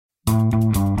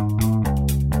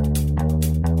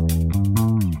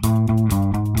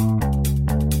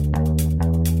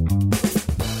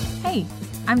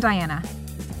I'm Diana,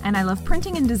 and I love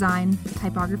printing and design,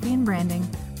 typography and branding,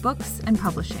 books and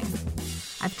publishing.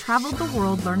 I've traveled the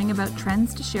world learning about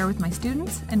trends to share with my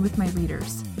students and with my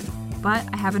readers. But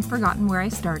I haven't forgotten where I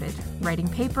started, writing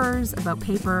papers about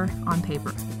paper on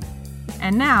paper.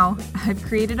 And now I've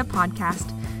created a podcast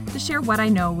to share what I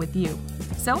know with you.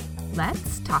 So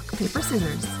let's talk paper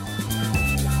scissors.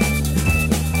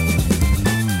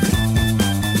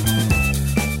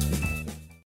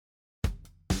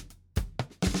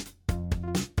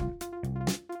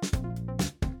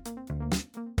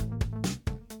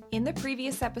 In the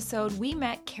previous episode, we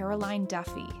met Caroline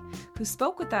Duffy, who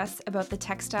spoke with us about the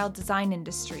textile design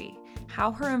industry, how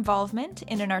her involvement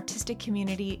in an artistic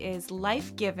community is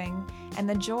life-giving, and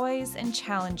the joys and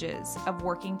challenges of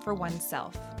working for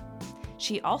oneself.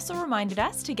 She also reminded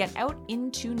us to get out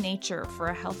into nature for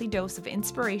a healthy dose of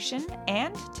inspiration,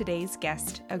 and today's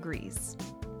guest agrees.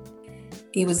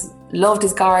 He loved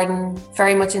his garden,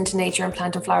 very much into nature and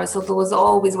planting flowers. So there was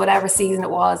always, whatever season it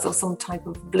was, there was some type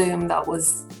of bloom that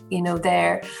was,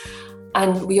 there.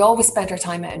 And we always spent our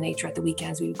time out in nature at the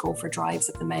weekends. We would go for drives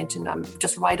up the mountain,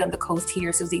 just right on the coast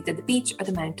here. So it was either the beach or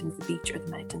the mountains,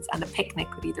 and a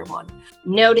picnic with either one.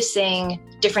 Noticing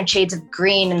different shades of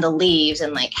green in the leaves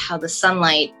and like how the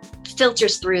sunlight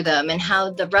filters through them and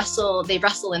how they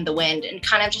rustle in the wind, and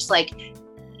kind of just like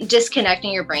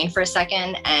disconnecting your brain for a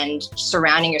second and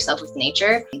surrounding yourself with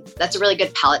nature. That's a really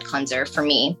good palate cleanser for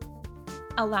me.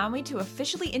 Allow me to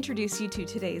officially introduce you to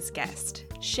today's guest,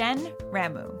 Shen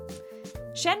Ramu.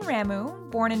 Shen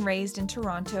Ramu, born and raised in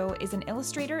Toronto, is an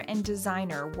illustrator and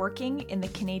designer working in the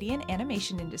Canadian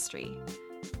animation industry.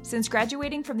 Since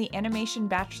graduating from the Animation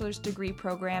Bachelor's Degree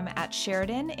program at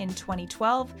Sheridan in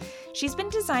 2012, she's been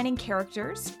designing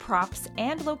characters, props,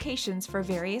 and locations for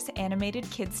various animated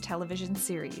kids' television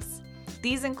series.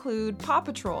 These include Paw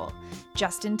Patrol,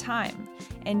 Just in Time,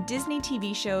 and Disney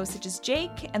TV shows such as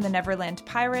Jake and the Neverland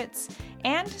Pirates,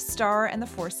 and Star and the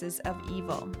Forces of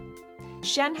Evil.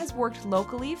 Shen has worked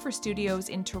locally for studios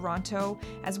in Toronto,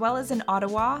 as well as in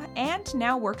Ottawa, and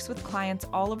now works with clients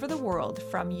all over the world,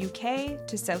 from UK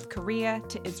to South Korea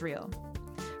to Israel.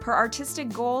 Her artistic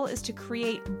goal is to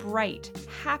create bright,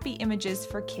 happy images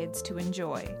for kids to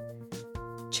enjoy.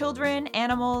 Children,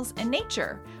 animals, and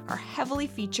nature are heavily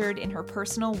featured in her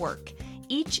personal work,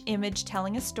 each image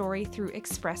telling a story through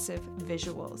expressive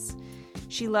visuals.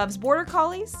 She loves border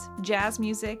collies, jazz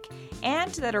music,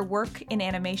 and that her work in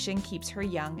animation keeps her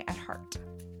young at heart.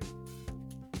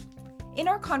 In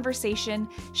our conversation,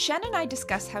 Shen and I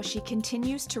discuss how she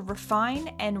continues to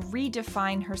refine and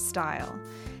redefine her style,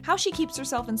 how she keeps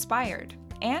herself inspired,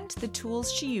 and the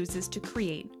tools she uses to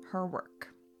create her work.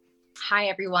 Hi,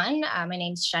 everyone. My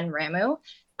name's Shen Ramu.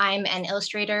 I'm an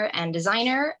illustrator and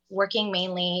designer working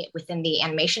mainly within the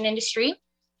animation industry.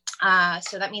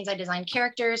 So that means I design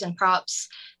characters and props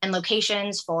and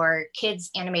locations for kids'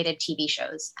 animated TV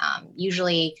shows,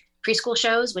 usually preschool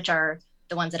shows, which are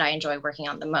the ones that I enjoy working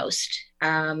on the most.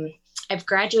 I've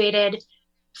graduated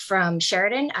from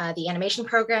Sheridan, the animation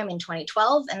program, in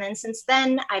 2012. And then since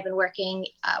then, I've been working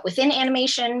within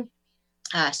animation,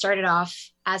 started off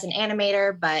as an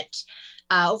animator, but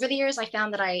over the years, I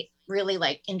found that I really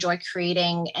enjoy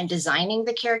creating and designing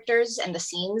the characters and the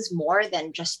scenes more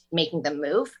than just making them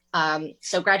move.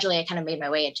 So gradually I kind of made my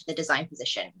way into the design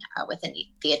position within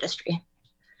the industry.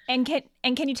 And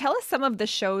can you tell us some of the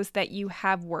shows that you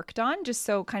have worked on, just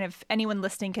so kind of anyone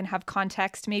listening can have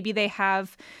context? Maybe they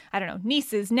have,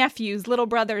 nieces, nephews, little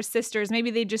brothers, sisters.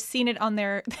 Maybe they've just seen it on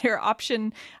their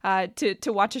option to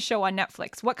watch a show on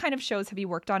Netflix. What kind of shows have you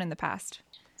worked on in the past?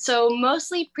 So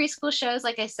mostly preschool shows,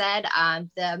 like I said.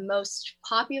 The most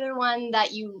popular one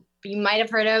that you might have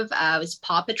heard of was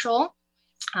Paw Patrol.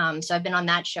 So I've been on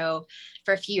that show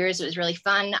for a few years. It was really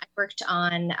fun. I worked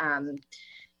on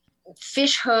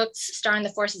Fish Hooks, Star and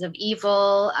the Forces of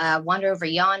Evil, Wander Over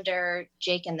Yonder,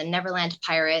 Jake and the Neverland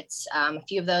Pirates. A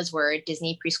few of those were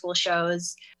Disney preschool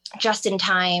shows. Just in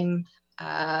Time,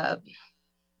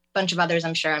 bunch of others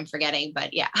I'm sure I'm forgetting,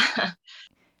 but yeah.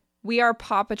 We are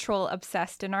Paw Patrol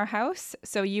obsessed in our house,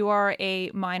 so you are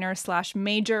a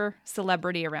minor/major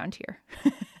celebrity around here.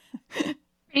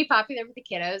 Pretty popular with the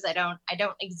kiddos. I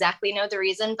don't exactly know the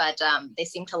reason, but they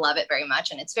seem to love it very much,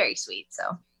 and it's very sweet, so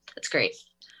that's great.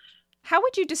 How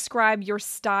would you describe your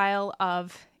style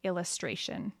of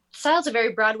illustration? Style is a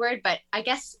very broad word, but I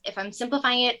guess if I'm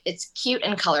simplifying it, it's cute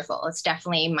and colorful. It's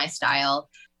definitely my style.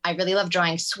 I really love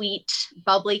drawing sweet,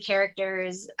 bubbly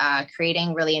characters,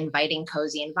 creating really inviting,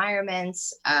 cozy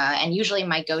environments. And usually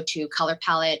my go-to color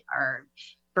palette are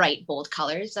bright, bold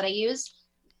colors that I use.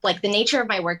 Like the nature of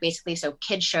my work, basically, so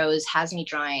kid shows has me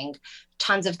drawing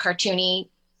tons of cartoony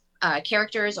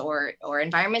characters or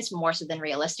environments more so than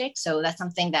realistic. So that's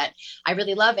something that I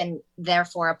really love and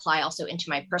therefore apply also into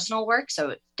my personal work. So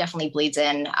it definitely bleeds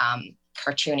in.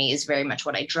 Cartoony is very much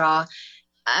what I draw.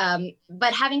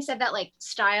 But having said that, like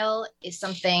style is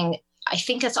something I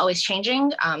think that's always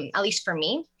changing, at least for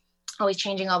me, always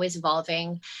changing, always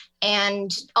evolving.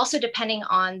 And also depending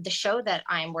on the show that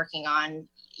I'm working on,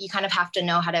 you kind of have to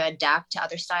know how to adapt to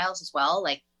other styles as well,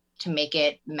 like to make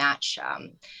it match,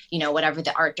 whatever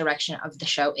the art direction of the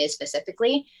show is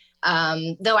specifically.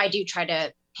 Though I do try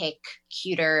to pick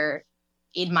cuter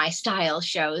in my style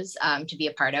shows to be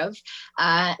a part of.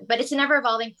 But it's an ever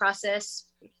evolving process.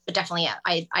 But definitely,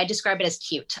 I describe it as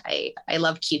cute. I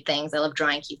love cute things. I love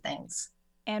drawing cute things.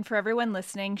 And for everyone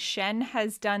listening, Shen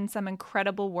has done some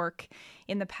incredible work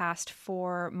in the past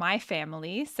for my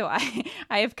family. So I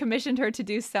have commissioned her to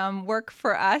do some work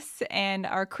for us. And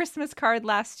our Christmas card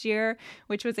last year,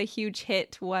 which was a huge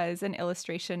hit, was an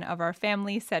illustration of our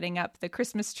family setting up the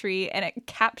Christmas tree. And it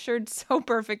captured so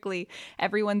perfectly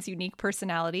everyone's unique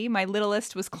personality. My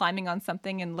littlest was climbing on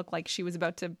something and looked like she was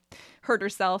about to hurt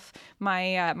herself.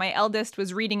 My eldest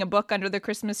was reading a book under the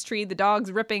Christmas tree. The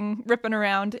dog's ripping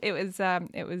around. It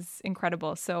was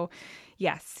incredible. So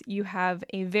yes, you have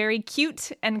a very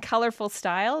cute and colorful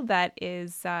style that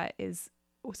is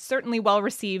certainly well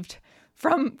received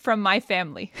from my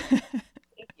family. Thank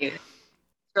you. It's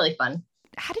really fun.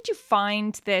 How did you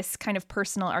find this kind of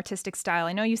personal artistic style?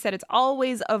 I know you said it's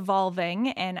always evolving,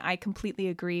 and I completely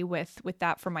agree with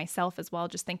that for myself as well.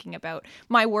 Just thinking about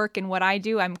my work and what I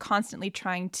do, I'm constantly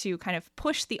trying to kind of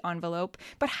push the envelope.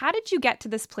 But how did you get to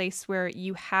this place where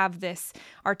you have this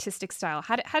artistic style?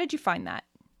 How did you find that?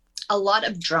 A lot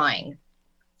of drawing,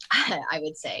 I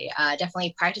would say.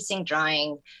 Definitely practicing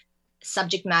drawing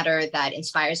subject matter that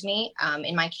inspires me.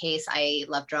 In my case, I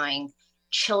love drawing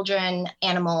children,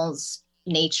 animals,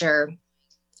 nature.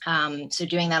 So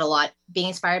doing that a lot, being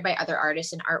inspired by other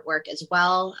artists and artwork as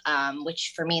well,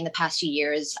 which for me in the past few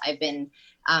years, I've been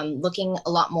looking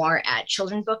a lot more at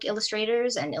children's book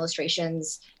illustrators and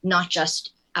illustrations, not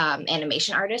just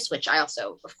animation artists, which I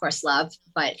also, of course, love,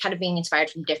 but kind of being inspired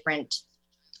from different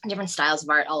styles of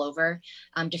art all over,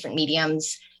 different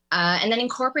mediums, and then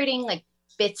incorporating like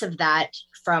bits of that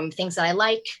from things that I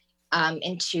like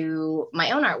into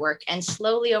my own artwork. And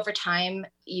slowly over time,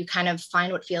 you kind of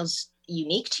find what feels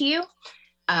unique to you.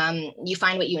 You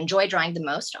find what you enjoy drawing the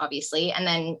most, obviously, and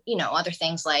then, other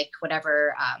things like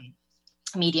whatever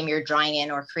medium you're drawing in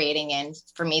or creating in.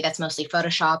 For me, that's mostly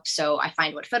Photoshop. So I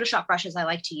find what Photoshop brushes I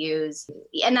like to use.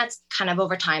 And that's kind of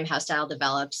over time how style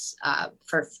developed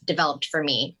for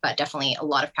me, but definitely a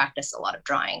lot of practice, a lot of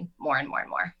drawing, more and more and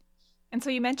more. And so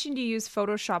you mentioned you use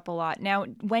Photoshop a lot. Now,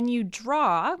 when you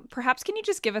draw, perhaps can you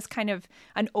just give us kind of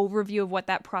an overview of what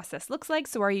that process looks like?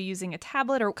 So are you using a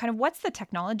tablet, or kind of what's the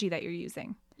technology that you're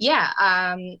using? Yeah.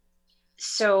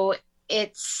 So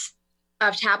it's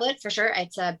a tablet for sure.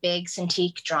 It's a big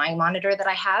Cintiq drawing monitor that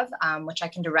I have, which I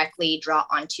can directly draw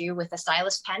onto with a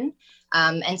stylus pen.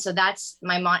 And so that's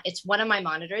it's one of my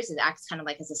monitors. It acts kind of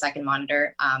like as a second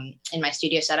monitor in my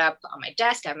studio setup on my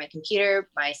desk. I have my computer,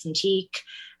 my Cintiq.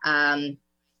 And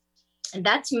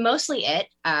that's mostly it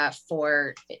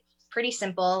for pretty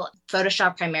simple.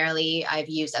 Photoshop primarily. I've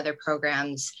used other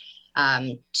programs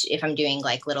if I'm doing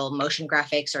like little motion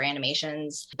graphics or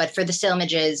animations. But for the still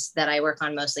images that I work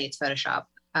on, mostly it's Photoshop.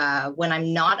 When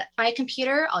I'm not by a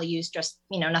computer, I'll use just,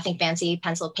 nothing fancy,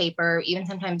 pencil, paper, even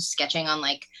sometimes sketching on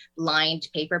like lined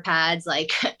paper pads,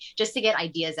 like just to get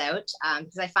ideas out.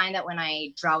 Because I find that when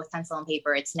I draw with pencil and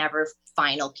paper, it's never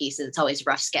final pieces. It's always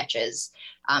rough sketches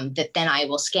that then I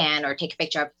will scan or take a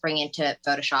picture of, bring into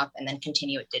Photoshop, and then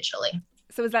continue it digitally.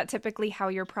 So is that typically how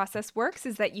your process works?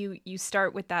 Is that you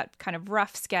start with that kind of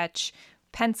rough sketch,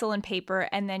 pencil and paper,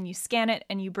 and then you scan it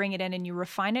and you bring it in and you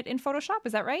refine it in Photoshop?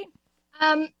 Is that right?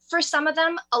 For some of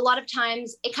them, a lot of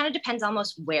times it kind of depends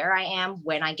almost where I am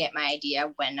when I get my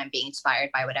idea, when I'm being inspired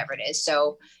by whatever it is.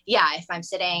 So yeah, if I'm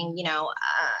sitting,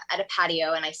 at a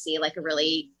patio and I see like a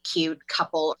really cute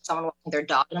couple, someone walking their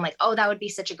dog, and I'm like, oh, that would be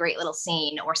such a great little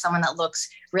scene, or someone that looks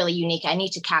really unique. I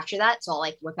need to capture that. So I'll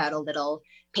like whip out a little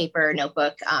paper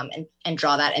notebook and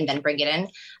draw that and then bring it in.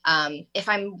 If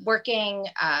I'm working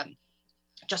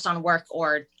just on work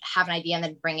or have an idea and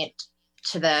then bring it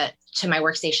to my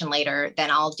workstation later, then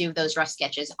I'll do those rough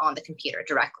sketches on the computer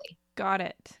directly. Got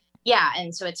it. Yeah.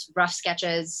 And so it's rough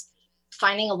sketches.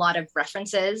 Finding a lot of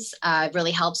references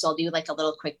really helps. So I'll do like a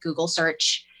little quick Google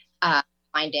search,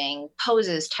 finding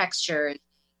poses, textures,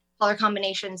 color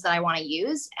combinations that I want to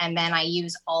use. And then I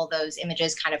use all those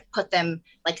images, kind of put them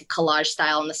like a collage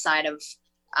style on the side of,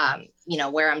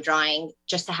 where I'm drawing,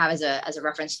 just to have as a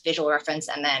reference, visual reference,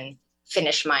 and then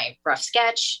finish my rough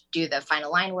sketch, do the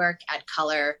final line work, add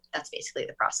color. That's basically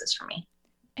the process for me.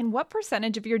 And what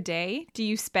percentage of your day do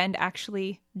you spend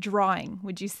actually drawing,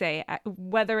 would you say?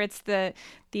 Whether it's the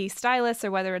stylus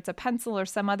or whether it's a pencil or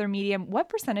some other medium, what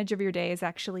percentage of your day is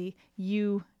actually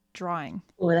you drawing?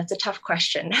 Oh, that's a tough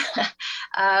question.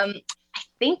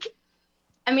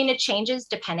 It changes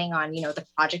depending on, the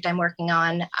project I'm working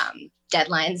on,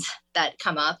 deadlines that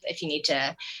come up if you need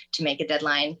to make a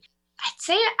deadline. I'd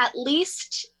say at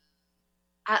least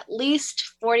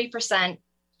 40%.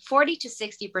 40 to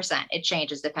 60%. It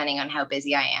changes depending on how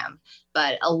busy I am,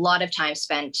 but a lot of time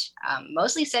spent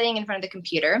mostly sitting in front of the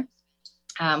computer,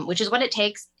 which is what it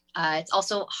takes. It's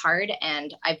also hard,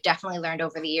 and I've definitely learned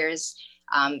over the years,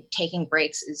 taking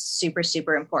breaks is super,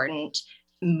 super important.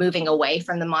 Moving away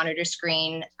from the monitor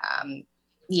screen.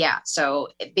 So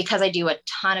because I do a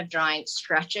ton of drawing,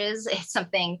 stretches is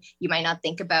something you might not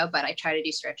think about, but I try to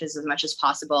do stretches as much as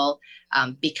possible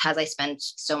because I spend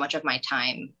so much of my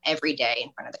time every day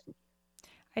in front of the computer.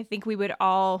 I think we would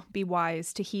all be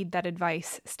wise to heed that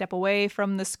advice. Step away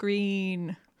from the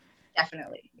screen.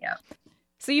 Definitely, yeah.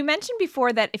 So you mentioned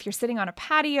before that if you're sitting on a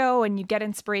patio and you get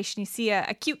inspiration, you see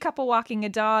a cute couple walking a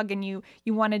dog and you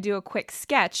want to do a quick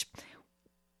sketch,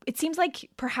 it seems like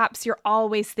perhaps you're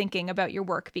always thinking about your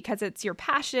work because it's your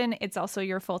passion. It's also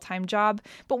your full-time job.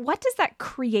 But what does that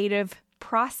creative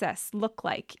process look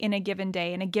like in a given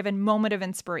day, in a given moment of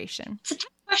inspiration? It's a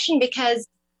tough question because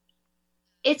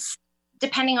it's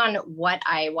depending on what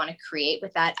I want to create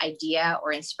with that idea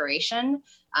or inspiration.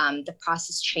 The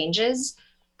process changes.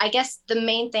 I guess the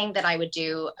main thing that I would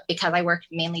do, because I work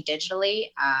mainly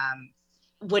digitally,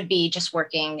 would be just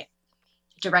working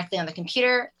directly on the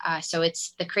computer. So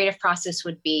the creative process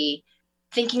would be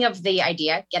thinking of the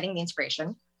idea, getting the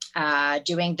inspiration,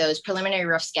 doing those preliminary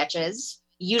rough sketches,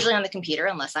 usually on the computer,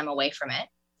 unless I'm away from it.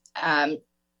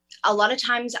 A lot of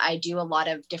times I do a lot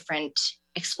of different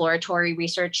exploratory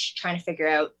research, trying to figure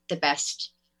out the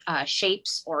best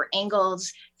shapes or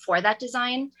angles for that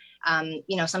design.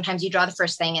 Sometimes you draw the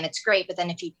first thing and it's great, but then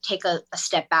if you take a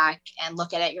step back and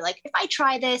look at it, you're like, if I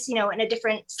try this, in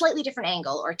a slightly different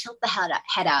angle, or tilt the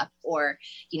head up, or,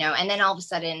 and then all of a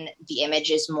sudden the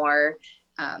image is more,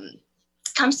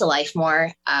 comes to life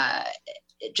more,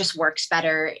 it just works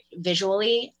better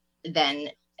visually, then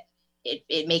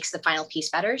it makes the final piece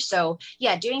better. So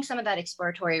yeah, doing some of that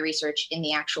exploratory research in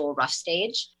the actual rough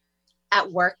stage. At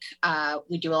work,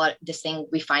 we do a lot of this thing.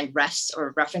 We find refs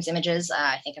or reference images.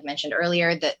 I think I mentioned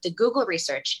earlier that the Google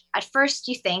research, at first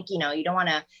you think, you don't want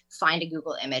to find a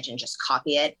Google image and just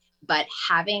copy it, but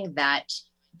having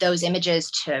those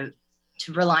images to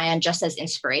rely on just as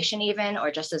inspiration even, or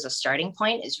just as a starting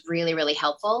point is really, really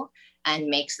helpful and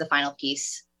makes the final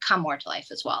piece come more to life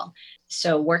as well.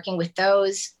 So working with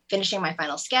those, finishing my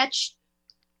final sketch,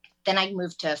 then I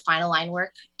move to final line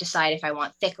work, decide if I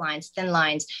want thick lines, thin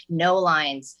lines, no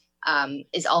lines,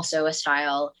 is also a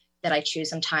style that I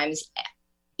choose sometimes.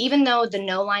 Even though the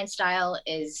no line style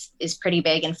is pretty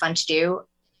big and fun to do,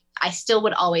 I still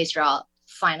would always draw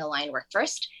final line work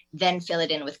first, then fill it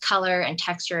in with color and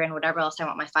texture and whatever else I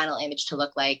want my final image to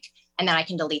look like. And then I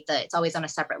can delete it's always on a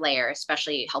separate layer,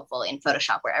 especially helpful in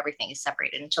Photoshop where everything is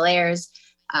separated into layers.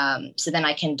 So then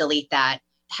I can delete that,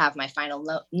 have my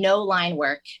final no line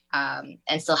work,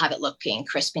 and still have it looking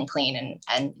crisp and clean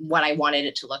and what I wanted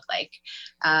it to look like.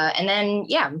 And then,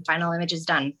 final image is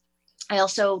done. I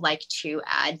also like to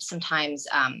add sometimes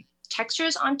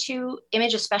textures onto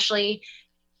image, especially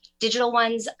digital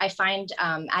ones. I find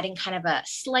adding kind of a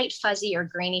slight fuzzy or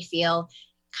grainy feel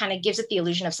kind of gives it the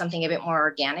illusion of something a bit more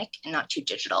organic and not too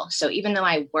digital. So even though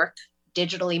I work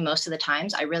digitally most of the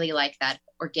times, I really like that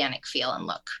organic feel and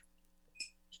look.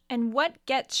 And what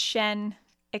gets Shen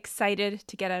excited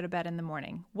to get out of bed in the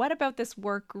morning? What about this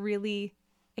work really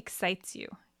excites you?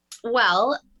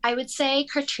 Well, I would say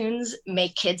cartoons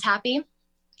make kids happy.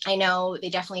 I know they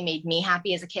definitely made me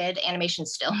happy as a kid. Animation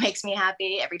still makes me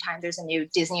happy. Every time there's a new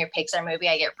Disney or Pixar movie,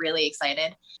 I get really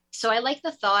excited. So I like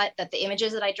the thought that the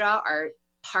images that I draw are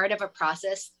part of a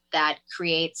process that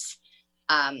creates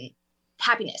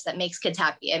happiness, that makes kids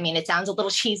happy. I mean, it sounds a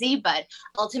little cheesy, but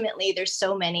ultimately there's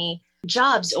so many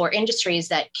jobs or industries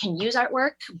that can use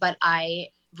artwork, but I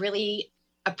really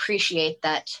appreciate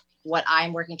that what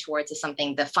I'm working towards is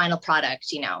something, the final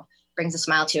product, brings a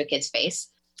smile to a kid's face.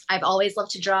 I've always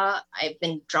loved to draw. I've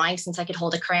been drawing since I could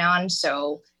hold a crayon.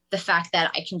 So the fact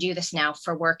that I can do this now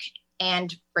for work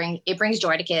and it brings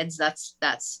joy to kids,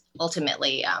 that's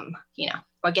ultimately,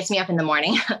 what gets me up in the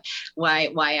morning,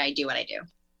 why I do what I do.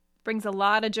 Brings a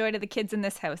lot of joy to the kids in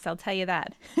this house, I'll tell you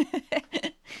that.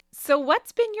 So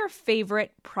what's been your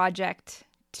favorite project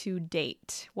to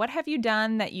date? What have you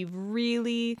done that you've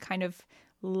really kind of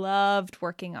loved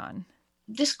working on?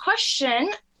 This question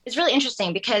is really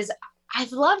interesting because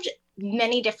I've loved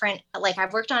many different, like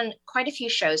I've worked on quite a few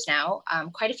shows now,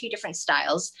 quite a few different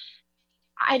styles.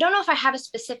 I don't know if I have a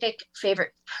specific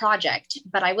favorite project,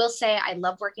 but I will say I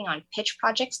love working on pitch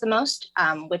projects the most,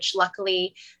 which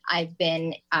luckily I've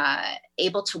been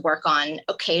able to work on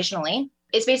occasionally.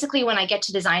 It's basically when I get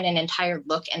to design an entire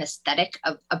look and aesthetic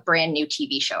of a brand new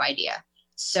TV show idea.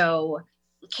 So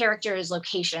characters,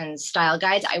 locations, style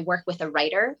guides, I work with a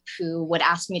writer who would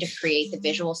ask me to create the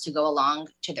visuals to go along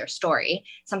to their story,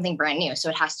 something brand new. So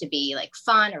it has to be like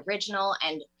fun, original,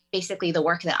 and basically the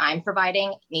work that I'm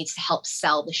providing needs to help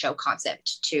sell the show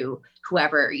concept to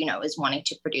whoever, is wanting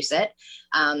to produce it.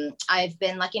 I've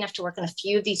been lucky enough to work on a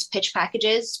few of these pitch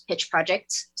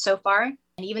projects so far.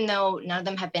 And even though none of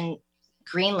them have been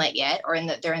greenlit yet, or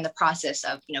they're in the process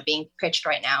of, being pitched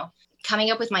right now,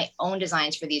 coming up with my own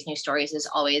designs for these new stories is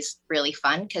always really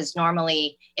fun, because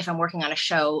normally if I'm working on a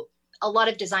show, a lot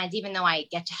of designs, even though I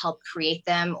get to help create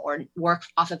them or work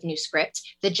off of new scripts,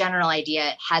 the general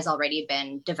idea has already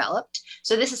been developed.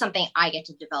 So this is something I get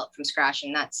to develop from scratch,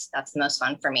 and that's the most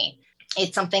fun for me.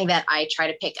 It's something that I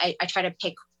try to pick. I try to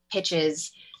pick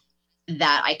pitches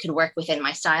that I could work within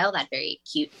my style, that very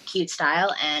cute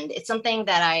style. And it's something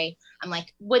that I'm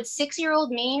like, would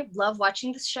 6-year-old me love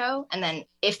watching this show? And then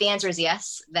if the answer is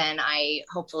yes, then I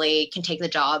hopefully can take the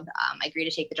job. I agree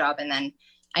to take the job, and then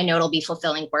I know it'll be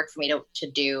fulfilling work for me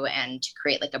to do and to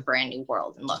create like a brand new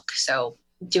world and look. So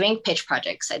doing pitch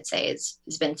projects, I'd say, has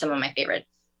been some of my favorite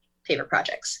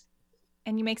projects.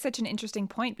 And you make such an interesting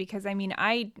point, because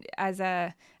I, as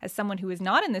someone who is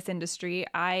not in this industry,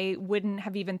 I wouldn't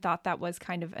have even thought that was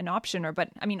kind of an option. But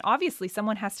obviously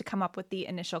someone has to come up with the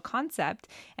initial concept.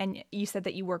 And you said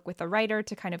that you work with a writer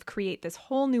to kind of create this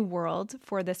whole new world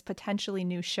for this potentially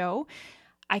new show.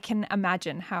 I can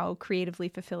imagine how creatively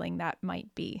fulfilling that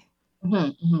might be.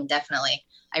 Definitely.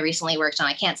 I recently worked on,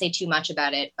 I can't say too much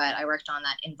about it, but I worked on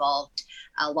that involved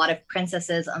a lot of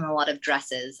princesses and a lot of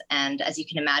dresses. And as you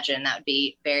can imagine, that would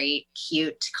be very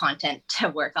cute content to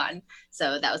work on.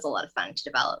 So that was a lot of fun to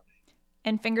develop.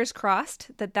 And fingers crossed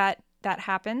that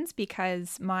happens,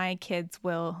 because my kids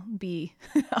will be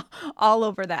all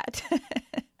over that.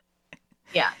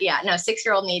 Yeah. No,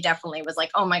 6-year-old me definitely was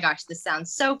like, oh my gosh, this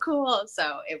sounds so cool.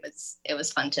 So it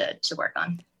was fun to work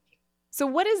on. So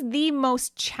what is the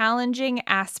most challenging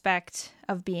aspect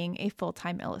of being a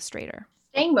full-time illustrator?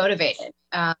 Staying motivated.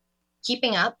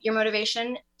 Keeping up your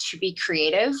motivation to be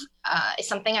creative is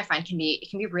something I find can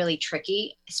be really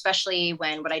tricky, especially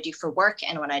when what I do for work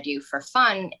and what I do for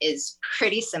fun is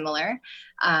pretty similar.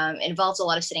 It involves a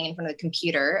lot of sitting in front of the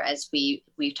computer, as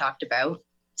we've talked about.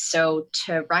 So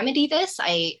to remedy this,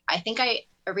 I think I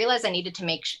realized I needed to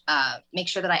make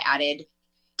sure that I added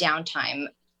downtime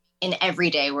in every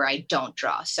day where I don't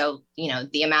draw. So,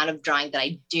 the amount of drawing that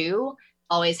I do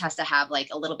always has to have like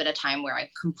a little bit of time where I'm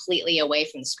completely away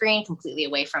from the screen, completely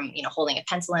away from, holding a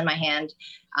pencil in my hand.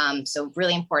 So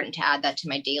really important to add that to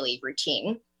my daily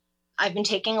routine. I've been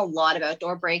taking a lot of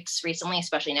outdoor breaks recently,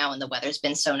 especially now when the weather's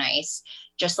been so nice.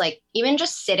 Just like even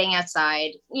just sitting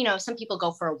outside, some people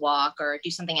go for a walk or do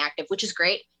something active, which is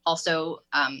great. Also,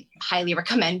 highly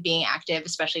recommend being active,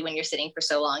 especially when you're sitting for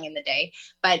so long in the day.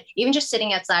 But even just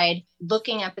sitting outside,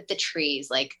 looking up at the trees,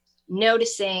 like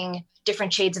noticing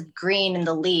different shades of green in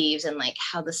the leaves and like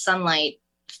how the sunlight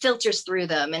filters through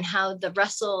them and how they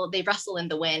rustle in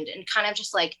the wind, and kind of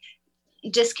just like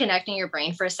disconnecting your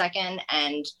brain for a second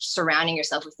and surrounding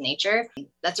yourself with nature.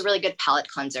 That's a really good palate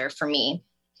cleanser for me.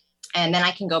 And then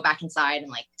I can go back inside and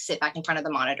like sit back in front of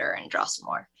the monitor and draw some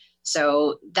more.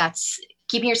 So that's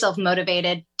keeping yourself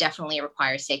motivated. Definitely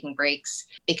requires taking breaks,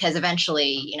 because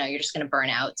eventually, you're just going to burn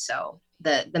out. So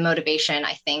the motivation,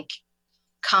 I think,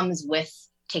 comes with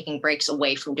taking breaks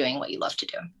away from doing what you love to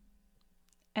do.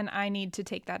 And I need to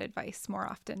take that advice more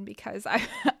often, because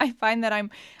I find that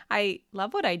I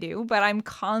love what I do, but I'm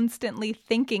constantly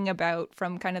thinking about,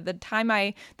 from kind of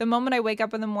the moment I wake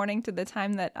up in the morning to the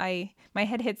time that my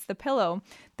head hits the pillow,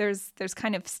 there's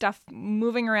kind of stuff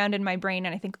moving around in my brain,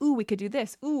 and I think, ooh, we could do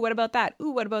this. Ooh, what about that?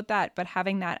 Ooh, what about that? But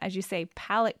having that, as you say,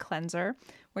 palate cleanser,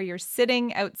 where you're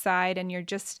sitting outside and you're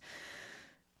just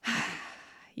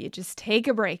you just take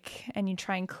a break and you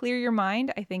try and clear your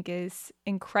mind, I think is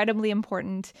incredibly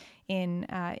important in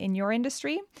your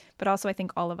industry, but also I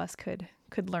think all of us could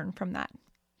learn from that.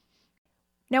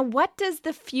 Now, what does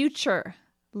the future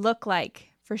look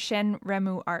like for Shen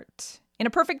Ramu art In a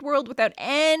perfect world without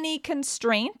any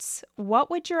constraints,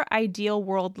 what would your ideal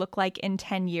world look like in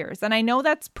 10 years? And I know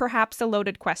that's perhaps a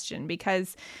loaded question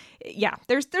because, yeah,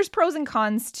 there's pros and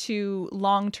cons to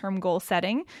long-term goal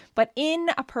setting. But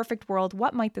in a perfect world,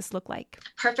 what might this look like?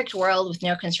 Perfect world with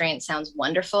no constraints sounds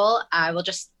wonderful. I will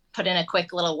just put in a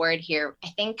quick little word here. I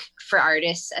think for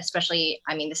artists, especially,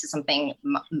 I mean, this is something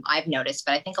I've noticed,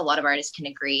 but I think a lot of artists can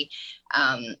agree,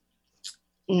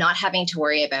 not having to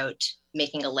worry about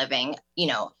making a living. You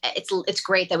know, it's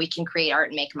great that we can create art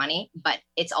and make money, but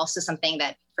it's also something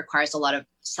that requires a lot of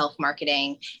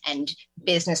self-marketing and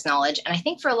business knowledge. And I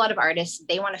think for a lot of artists,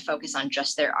 they want to focus on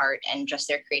just their art and just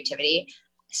their creativity.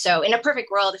 So in a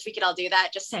perfect world, if we could all do that,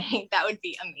 just saying, that would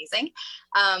be amazing.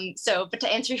 But to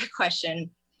answer your question,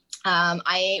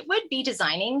 I would be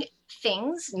designing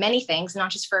many things,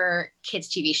 not just for kids'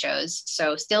 TV shows.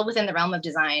 So still within the realm of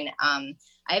design,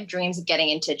 I have dreams of getting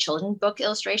into children's book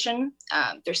illustration.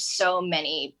 There's so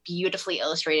many beautifully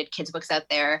illustrated kids' books out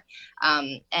there.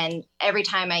 And every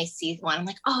time I see one, I'm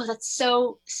like, oh, that's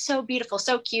so beautiful,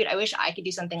 so cute. I wish I could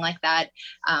do something like that.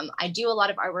 I do a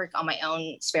lot of artwork on my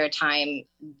own spare time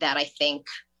that I think,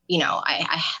 you know,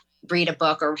 I read a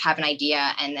book or have an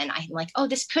idea, and then I'm like, oh,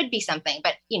 this could be something,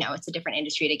 but you know, it's a different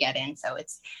industry to get in. So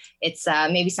it's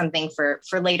maybe something for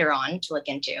later on to look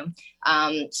into.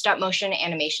 Stop motion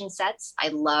animation sets. I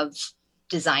love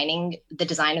designing the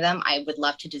design of them. I would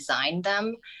love to design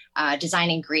them.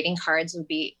 Designing greeting cards would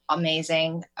be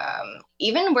amazing.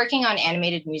 Even working on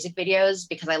animated music videos,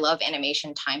 because I love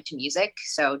animation timed to music.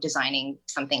 So designing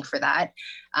something for that.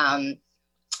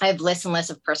 I have lists and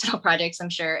lists of personal projects. I'm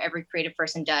sure every creative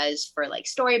person does, for like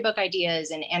storybook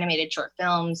ideas and animated short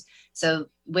films. So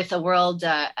with in a world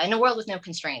with no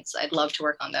constraints, I'd love to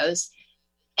work on those.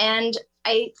 And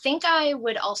I think I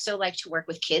would also like to work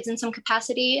with kids in some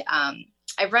capacity.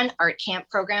 I've run art camp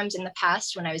programs in the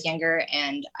past when I was younger,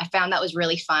 and I found that was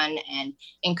really fun and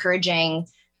encouraging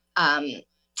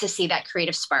to see that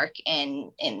creative spark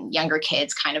in younger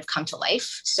kids kind of come to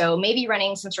life. So maybe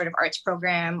running some sort of arts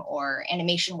program or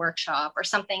animation workshop or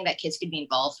something that kids could be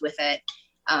involved with it.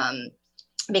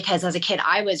 Because as a kid,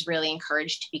 I was really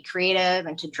encouraged to be creative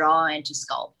and to draw and to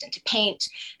sculpt and to paint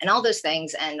and all those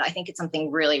things. And I think it's something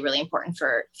really, really important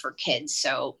for kids.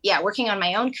 So yeah, working on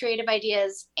my own creative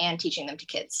ideas and teaching them to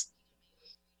kids,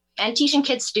 and teaching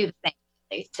kids to do the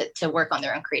thing, to work on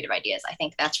their own creative ideas. I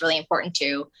think that's really important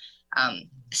too.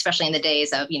 Especially in the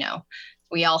days of, you know,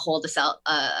 we all hold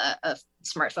a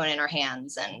smartphone in our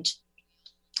hands, and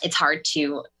it's hard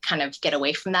to kind of get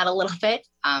away from that a little bit.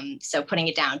 So putting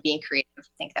it down, being creative, I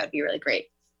think that would be really great.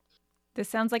 This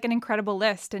sounds like an incredible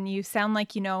list, and you sound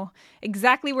like you know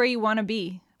exactly where you want to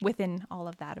be within all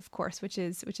of that, of course, which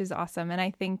is awesome. And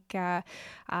I think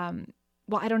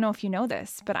well, I don't know if you know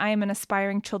this, but I am an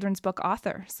aspiring children's book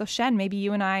author. So Shen, maybe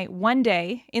you and I one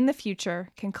day in the future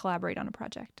can collaborate on a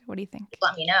project. What do you think?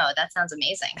 Let me know. That sounds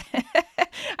amazing.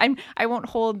 I won't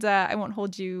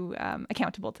hold you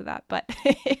accountable to that, but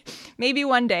maybe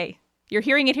one day. You're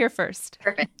hearing it here first.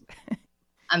 Perfect.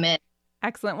 I'm in.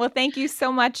 Excellent. Well, thank you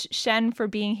so much, Shen, for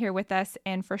being here with us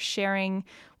and for sharing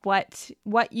what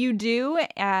you do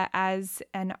as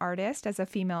an artist, as a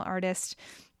female artist.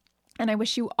 And I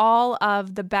wish you all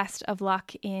of the best of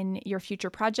luck in your future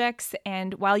projects.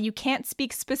 And while you can't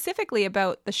speak specifically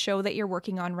about the show that you're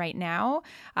working on right now,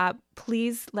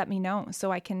 please let me know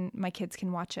so my kids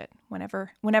can watch it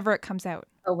whenever it comes out.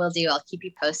 Oh, will do. I'll keep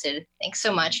you posted. Thanks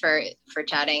so much for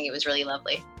chatting. It was really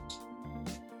lovely.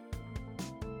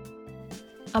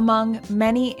 Among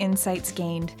many insights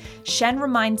gained, Shen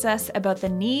reminds us about the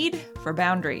need for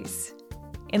boundaries.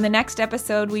 In the next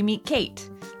episode, we meet Kate,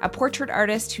 a portrait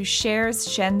artist who shares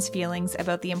Shen's feelings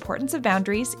about the importance of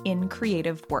boundaries in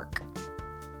creative work.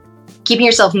 Keeping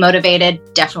yourself motivated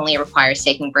definitely requires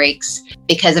taking breaks,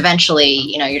 because eventually,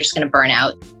 you know, you're just going to burn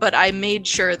out. But I made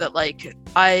sure that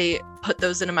I put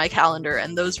those into my calendar,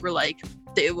 and those were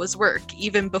it was work.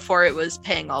 Even before it was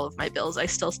paying all of my bills, I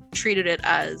still treated it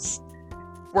as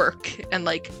work and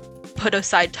put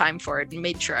aside time for it and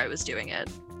made sure I was doing it.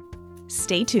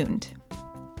 Stay tuned.